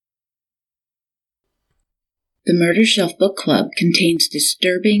The Murder Shelf Book Club contains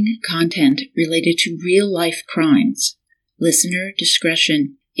disturbing content related to real-life crimes. Listener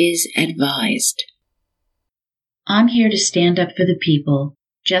discretion is advised. I'm here to stand up for the people,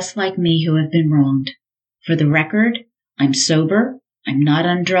 just like me, who have been wronged. For the record, I'm sober, I'm not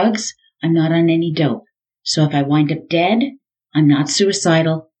on drugs, I'm not on any dope. So if I wind up dead, I'm not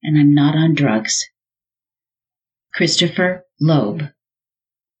suicidal, and I'm not on drugs. Christopher Loeb.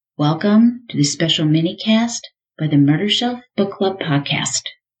 Welcome to the special mini-cast by the Murder Shelf Book Club podcast.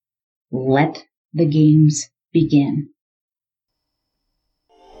 Let the games begin.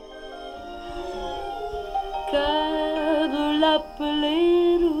 Cuddle up a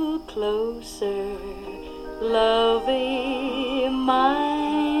little closer, lovey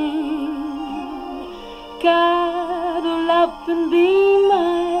mine. Cuddle up and be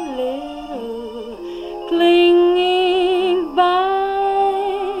my little clinging vine.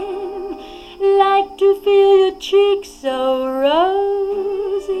 Like to feel your cheeks so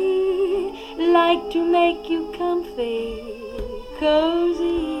rosy, like to make you comfy,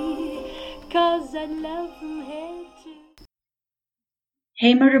 cozy, 'cause I love from head to...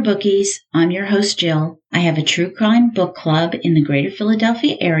 Hey Murder Bookies, I'm your host Jill. I have a true crime book club in the greater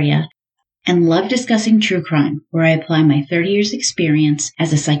Philadelphia area and love discussing true crime, where I apply my 30 years experience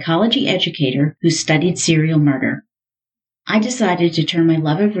as a psychology educator who studied serial murder. I decided to turn my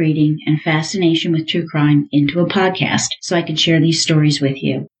love of reading and fascination with true crime into a podcast so I could share these stories with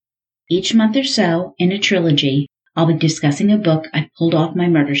you. Each month or so, in a trilogy, I'll be discussing a book I pulled off my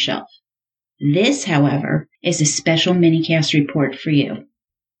murder shelf. This, however, is a special minicast report for you.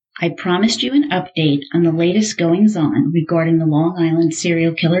 I promised you an update on the latest goings-on regarding the Long Island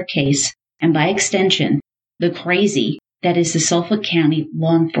serial killer case, and by extension, the crazy that is the Suffolk County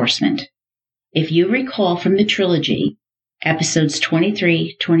law enforcement. If you recall from the trilogy, episodes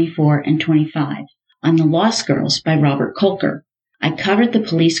 23, 24, and 25, on The Lost Girls by Robert Kolker, I covered the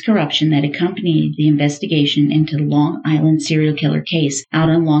police corruption that accompanied the investigation into the Long Island serial killer case out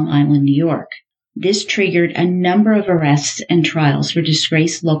on Long Island, New York. This triggered a number of arrests and trials for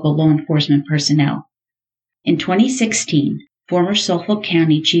disgraced local law enforcement personnel. In 2016, former Suffolk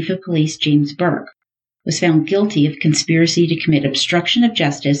County Chief of Police James Burke was found guilty of conspiracy to commit obstruction of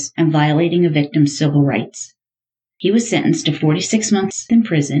justice and violating a victim's civil rights. He was sentenced to 46 months in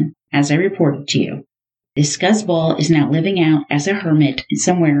prison, as I reported to you. This scuzzball is now living out as a hermit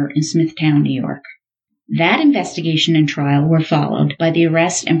somewhere in Smithtown, New York. That investigation and trial were followed by the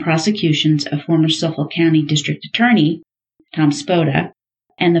arrest and prosecutions of former Suffolk County District Attorney Tom Spoda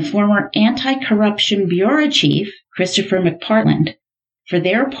and the former Anti-Corruption Bureau Chief Christopher McPartland for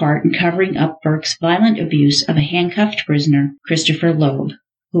their part in covering up Burke's violent abuse of a handcuffed prisoner, Christopher Loeb,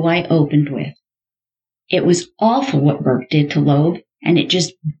 who I opened with. It was awful what Burke did to Loeb, and it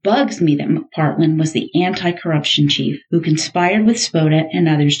just bugs me that McPartland was the anti-corruption chief who conspired with Spoda and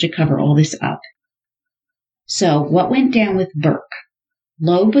others to cover all this up. So, what went down with Burke?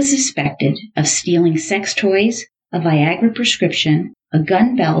 Loeb was suspected of stealing sex toys, a Viagra prescription, a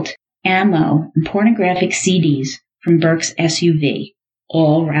gun belt, ammo, and pornographic CDs from Burke's SUV,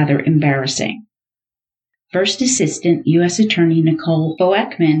 all rather embarrassing. First Assistant U.S. Attorney Nicole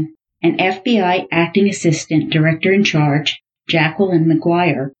Boeckman and FBI Acting Assistant Director in Charge Jacqueline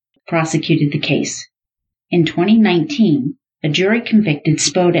McGuire prosecuted the case. In 2019, a jury convicted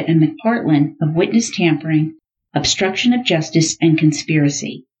Spoda and McPartland of witness tampering, obstruction of justice, and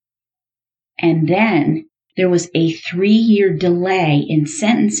conspiracy. And then there was a 3-year delay in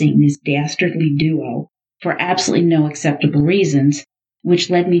sentencing this dastardly duo for absolutely no acceptable reasons,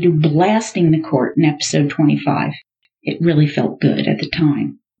 which led me to blasting the court in episode 25. It really felt good at the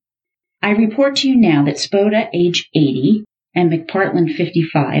time. I report to you now that Spoda, age 80, and McPartland,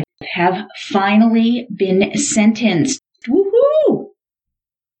 55, have finally been sentenced. Woohoo!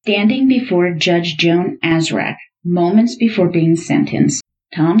 Standing before Judge Joan Azraq, moments before being sentenced,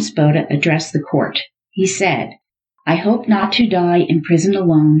 Tom Spoda addressed the court. He said, "I hope not to die in prison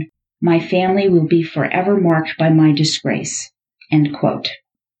alone. My family will be forever marked by my disgrace." End quote.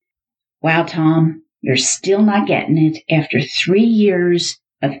 Wow, Tom, you're still not getting it after 3 years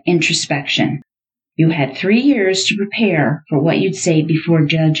of introspection. You had 3 years to prepare for what you'd say before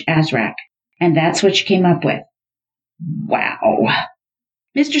Judge Azraq, and that's what you came up with. Wow.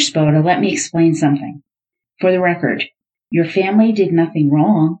 Mr. Spoda, let me explain something. For the record, your family did nothing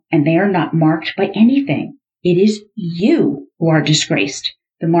wrong, and they are not marked by anything. It is you who are disgraced.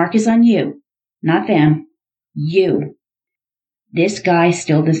 The mark is on you, not them. You. This guy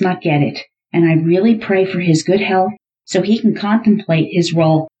still does not get it, and I really pray for his good health so he can contemplate his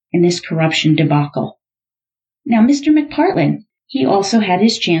role in this corruption debacle. Now, Mr. McPartland, he also had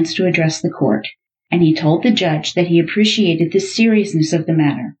his chance to address the court, and he told the judge that he appreciated the seriousness of the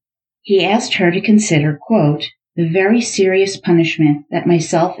matter. He asked her to consider, quote, the very serious punishment that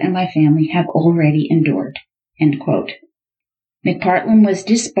myself and my family have already endured, end quote. McPartland was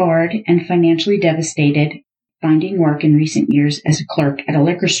disbarred and financially devastated, finding work in recent years as a clerk at a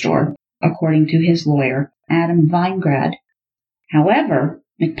liquor store, according to his lawyer, Adam Weingrad. However,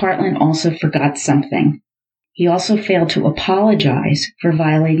 McPartland also forgot something. He also failed to apologize for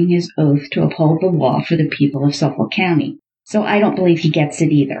violating his oath to uphold the law for the people of Suffolk County, so I don't believe he gets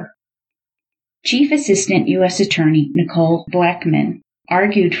it either. Chief Assistant U.S. Attorney Nicole Blackman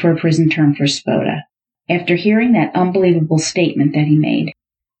argued for a prison term for Spota. After hearing that unbelievable statement that he made,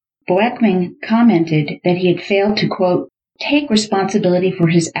 Blackman commented that he had failed to, quote, take responsibility for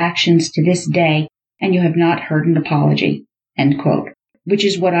his actions to this day, and you have not heard an apology, end quote, which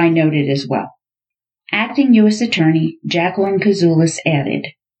is what I noted as well. Acting U.S. Attorney Jacqueline Kazoulis added,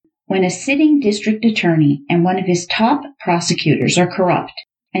 when a sitting district attorney and one of his top prosecutors are corrupt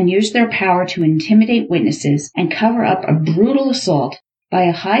and use their power to intimidate witnesses and cover up a brutal assault by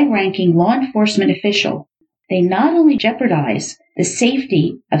a high-ranking law enforcement official, they not only jeopardize the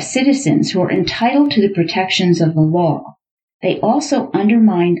safety of citizens who are entitled to the protections of the law, they also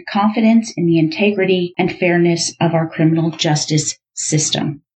undermine confidence in the integrity and fairness of our criminal justice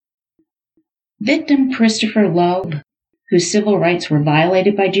system. Victim Christopher Loeb, whose civil rights were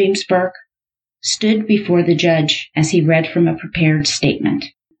violated by James Burke, stood before the judge as he read from a prepared statement.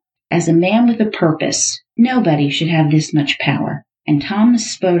 As a man with a purpose, nobody should have this much power, and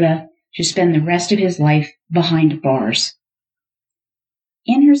Thomas Spota should spend the rest of his life behind bars.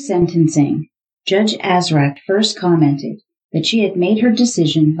 In her sentencing, Judge Azraq first commented that she had made her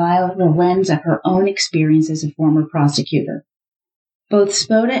decision via the lens of her own experience as a former prosecutor. Both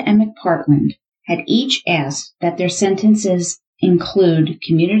Spota and McPartland had each asked that their sentences include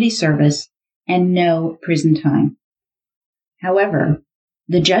community service and no prison time. However,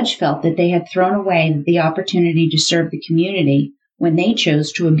 the judge felt that they had thrown away the opportunity to serve the community when they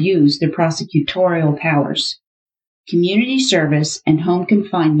chose to abuse their prosecutorial powers. Community service and home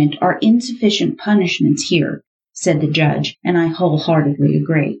confinement are insufficient punishments here, said the judge, and I wholeheartedly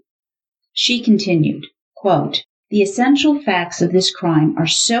agree. She continued, quote, the essential facts of this crime are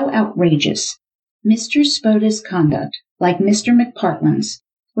so outrageous. Mr. Spota's conduct, like Mr. McPartland's,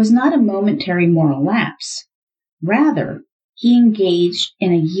 was not a momentary moral lapse. Rather, he engaged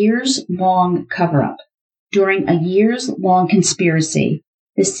in a years-long cover-up. During a years-long conspiracy,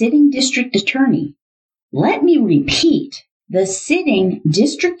 the sitting district attorney, let me repeat, the sitting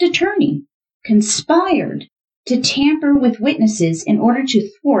district attorney conspired to tamper with witnesses in order to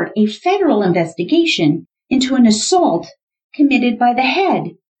thwart a federal investigation into an assault committed by the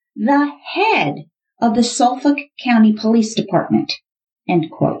head of the Suffolk County Police Department, end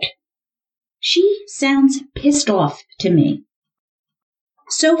quote. She sounds pissed off to me.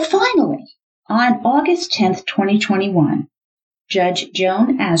 So finally, on August 10th, 2021, Judge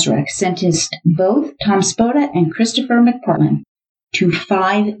Joan Azraq sentenced both Tom Spota and Christopher McPartland to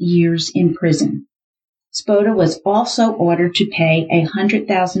 5 years in prison. Spota was also ordered to pay a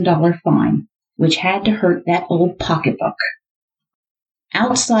 $100,000 fine, which had to hurt that old pocketbook.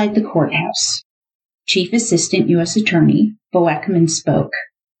 Outside the courthouse, Chief Assistant U.S. Attorney Blackman spoke.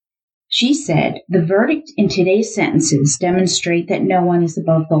 She said, the verdict in today's sentences demonstrate that no one is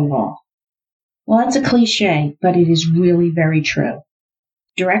above the law. Well, that's a cliche, but it is really very true.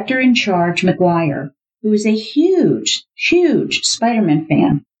 Director in charge McGuire, who is a huge Spider-Man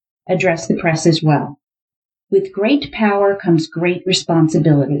fan, addressed the press as well. With great power comes great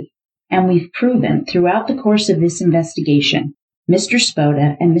responsibility, and we've proven throughout the course of this investigation, Mr.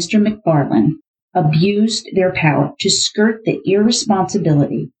 Spota and Mr. McPartland abused their power to skirt the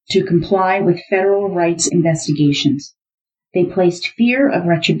irresponsibility to comply with federal rights investigations. They placed fear of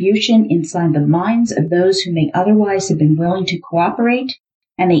retribution inside the minds of those who may otherwise have been willing to cooperate,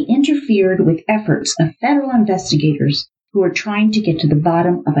 and they interfered with efforts of federal investigators who are trying to get to the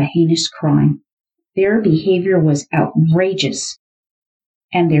bottom of a heinous crime. Their behavior was outrageous,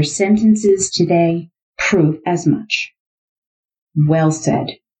 and their sentences today prove as much. Well said.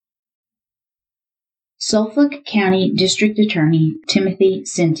 Suffolk County District Attorney Timothy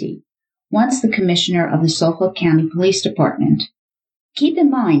Cinti, once the Commissioner of the Suffolk County Police Department. Keep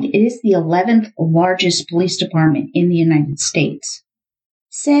in mind, it is the 11th largest police department in the United States,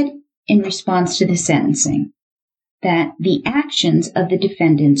 said in response to the sentencing that the actions of the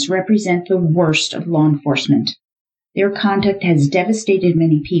defendants represent the worst of law enforcement. Their conduct has devastated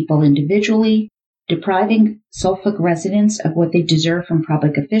many people individually, depriving Suffolk residents of what they deserve from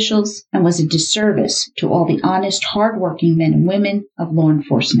public officials, and was a disservice to all the honest, hard-working men and women of law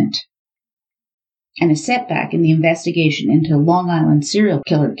enforcement. and a setback in the investigation into Long Island serial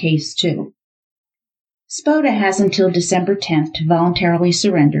killer case, too. Spota has until December 10th to voluntarily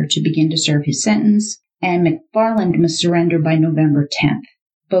surrender to begin to serve his sentence, and McFarland must surrender by November 10th,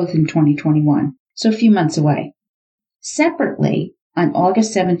 both in 2021, so a few months away. Separately, on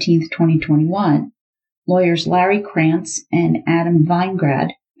August 17th, 2021, lawyers Larry Krantz and Adam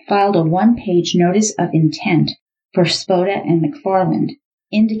Weingrad filed a one-page notice of intent for Spota and McFarland,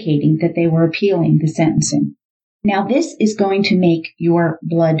 indicating that they were appealing the sentencing. Now, this is going to make your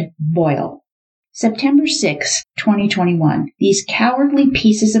blood boil. September 6, 2021, these cowardly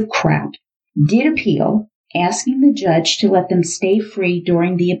pieces of crap did appeal, asking the judge to let them stay free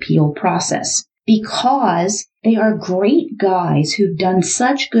during the appeal process because they are great guys who've done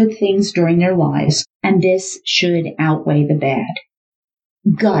such good things during their lives, and this should outweigh the bad.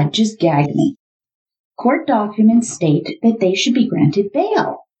 God, just gag me. Court documents state that they should be granted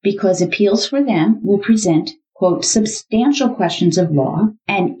bail because appeals for them will present, quote, substantial questions of law,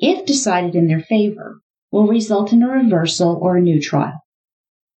 and if decided in their favor, will result in a reversal or a new trial.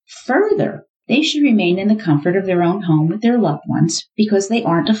 Further, they should remain in the comfort of their own home with their loved ones because they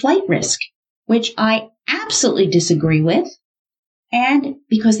aren't a flight risk, which I absolutely disagree with, and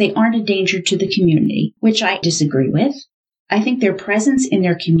because they aren't a danger to the community, which I disagree with. I think their presence in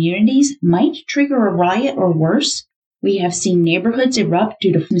their communities might trigger a riot or worse. We have seen neighborhoods erupt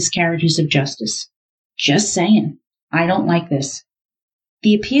due to miscarriages of justice. Just saying, I don't like this.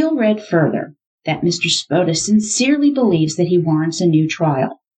 The appeal read further that Mr. Spota sincerely believes that he warrants a new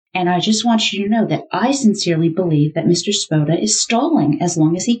trial. And I just want you to know that I sincerely believe that Mr. Spota is stalling as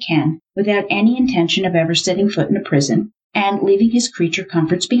long as he can without any intention of ever setting foot in a prison and leaving his creature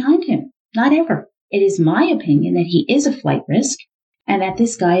comforts behind him. Not ever. It is my opinion that he is a flight risk and that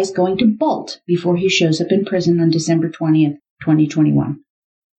this guy is going to bolt before he shows up in prison on December 20th, 2021.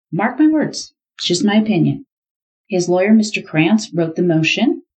 Mark my words. It's just my opinion. His lawyer, Mr. Krantz, wrote the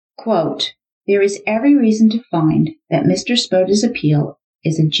motion, quote, "There is every reason to find that Mr. Spota's appeal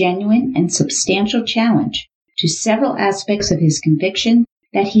is a genuine and substantial challenge to several aspects of his conviction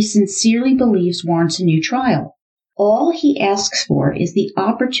that he sincerely believes warrants a new trial. All he asks for is the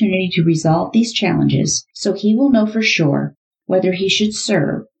opportunity to resolve these challenges so he will know for sure whether he should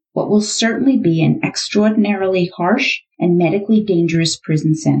serve what will certainly be an extraordinarily harsh and medically dangerous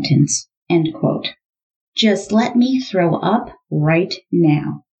prison sentence." End quote. Just let me throw up right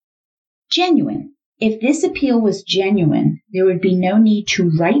now. Genuine. If this appeal was genuine, there would be no need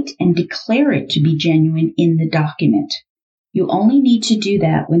to write and declare it to be genuine in the document. You only need to do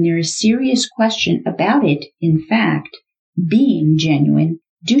that when there is serious question about it, in fact, being genuine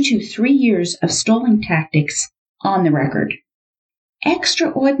due to 3 years of stalling tactics on the record.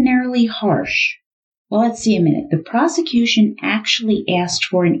 Extraordinarily harsh. Well, let's see a minute. The prosecution actually asked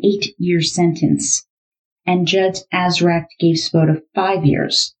for an 8-year sentence, and Judge Azraq gave Spota 5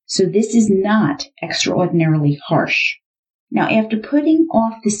 years. So this is not extraordinarily harsh. Now, after putting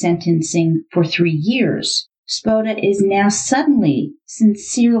off the sentencing for 3 years, Spota is now suddenly,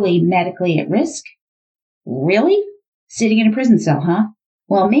 sincerely medically at risk? Really? Sitting in a prison cell, huh?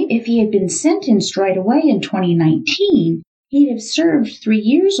 Well, maybe if he had been sentenced right away in 2019, he'd have served 3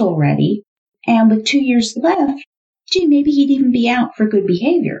 years already, and with 2 years left, maybe he'd even be out for good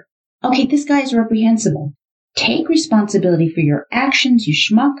behavior. Okay, this guy is reprehensible. Take responsibility for your actions, you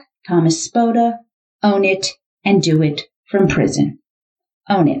schmuck. Thomas Spota, own it, and do it from prison.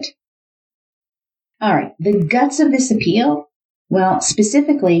 Own it. All right, the guts of this appeal? Well,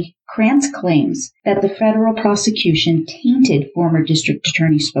 specifically, Krantz claims that the federal prosecution tainted former District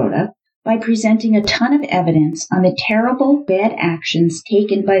Attorney Spota by presenting a ton of evidence on the terrible, bad actions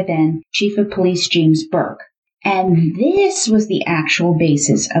taken by then Chief of Police James Burke. And this was the actual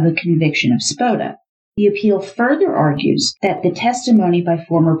basis of the conviction of Spota. The appeal further argues that the testimony by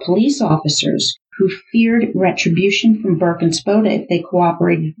former police officers who feared retribution from Burke and Spota if they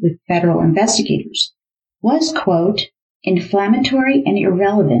cooperated with federal investigators was, quote, inflammatory and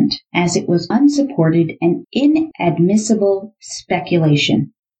irrelevant as it was unsupported and inadmissible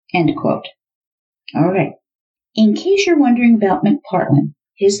speculation, end quote. All right. In case you're wondering about McPartland,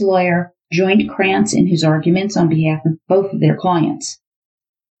 his lawyer joined Krantz in his arguments on behalf of both of their clients.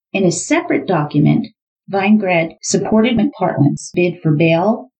 In a separate document, Weingrad supported McPartland's bid for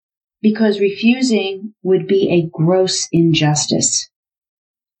bail because refusing would be a gross injustice.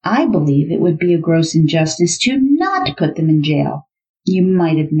 I believe it would be a gross injustice to not put them in jail. You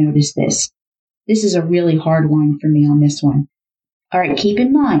might have noticed this. This is a really hard line for me on this one. All right, keep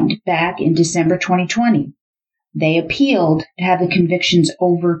in mind, back in December 2020, they appealed to have the convictions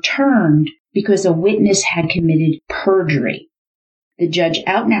overturned because a witness had committed perjury. The judge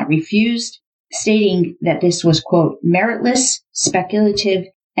out and out refused, stating that this was, quote, meritless, speculative,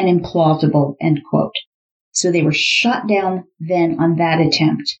 and implausible, end quote. So they were shot down then on that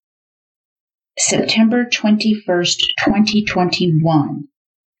attempt. September 21st, 2021,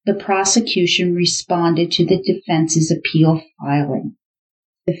 the prosecution responded to the defense's appeal filing.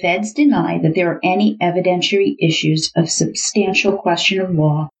 The feds deny that there are any evidentiary issues of substantial question of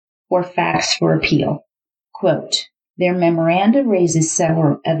law or facts for appeal. Quote, their memoranda raises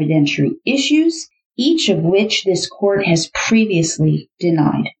several evidentiary issues, each of which this court has previously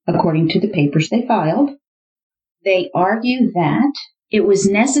denied, according to the papers they filed. They argue that it was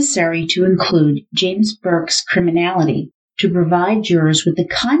necessary to include James Burke's criminality to provide jurors with the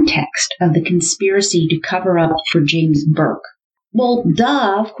context of the conspiracy to cover up for James Burke. Well,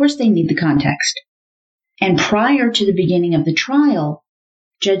 duh, of course they need the context. And prior to the beginning of the trial,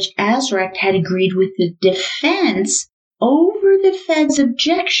 Judge Azraq had agreed with the defense over the Fed's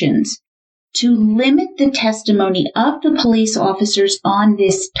objections to limit the testimony of the police officers on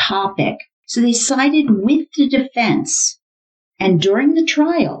this topic. So they sided with the defense. And during the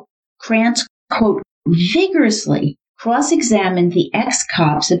trial, Krantz, quote, vigorously cross-examined the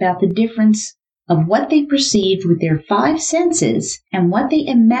ex-cops about the difference of what they perceived with their five senses and what they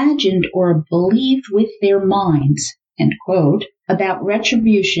imagined or believed with their minds, end quote, about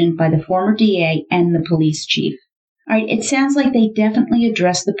retribution by the former DA and the police chief. All right, it sounds like they definitely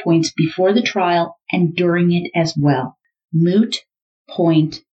addressed the points before the trial and during it as well. Moot,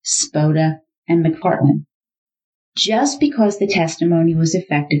 Point, Spota, and McPartland. Just because the testimony was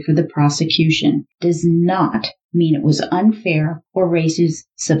effective for the prosecution does not mean it was unfair or raises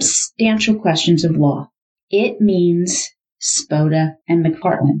substantial questions of law. It means Spota and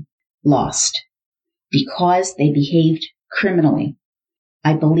McPartland lost because they behaved criminally.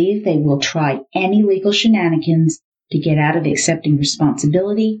 I believe they will try any legal shenanigans to get out of accepting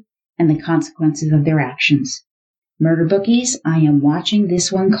responsibility and the consequences of their actions. Murder bookies, I am watching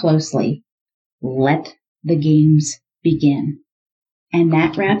this one closely. Let the games begin. And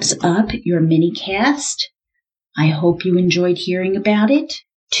that wraps up your mini cast. I hope you enjoyed hearing about it.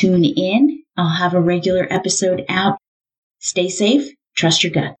 Tune in. I'll have a regular episode out. Stay safe. Trust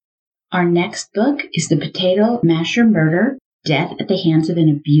your gut. Our next book is The Potato Masher Murder, Death at the Hands of an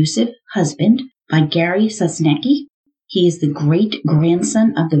Abusive Husband by Gary Sosniecki. He is the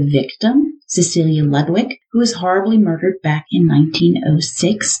great-grandson of the victim, Cecilia Ludwig, who was horribly murdered back in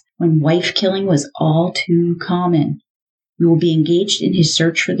 1906 when wife killing was all too common. You will be engaged in his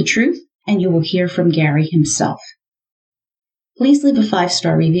search for the truth, and you will hear from Gary himself. Please leave a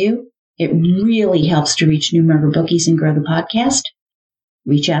 5-star review. It really helps to reach new murder bookies and grow the podcast.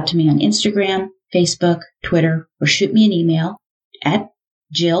 Reach out to me on Instagram, Facebook, Twitter, or shoot me an email at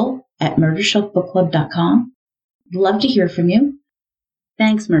jill@murdershelfbookclub.com. Love to hear from you.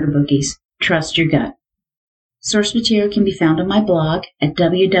 Thanks, murder bookies. Trust your gut. Source material can be found on my blog at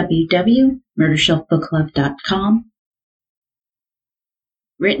www.murdershelfbookclub.com.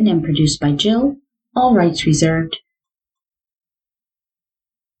 Written and produced by Jill. All rights reserved.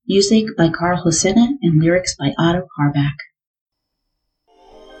 Music by Carl Hosena and lyrics by Otto Karbach.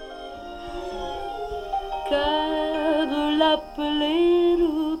 Cuddle up a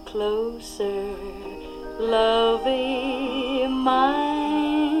little closer, lovey mine.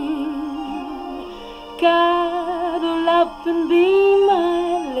 Cuddle up and be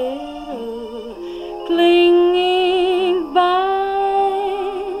my little clinging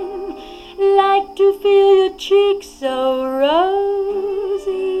vine. Like to feel your cheeks so rosy,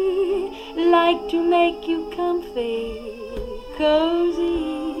 like to make you comfy,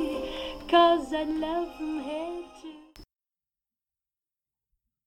 cozy, 'cause I love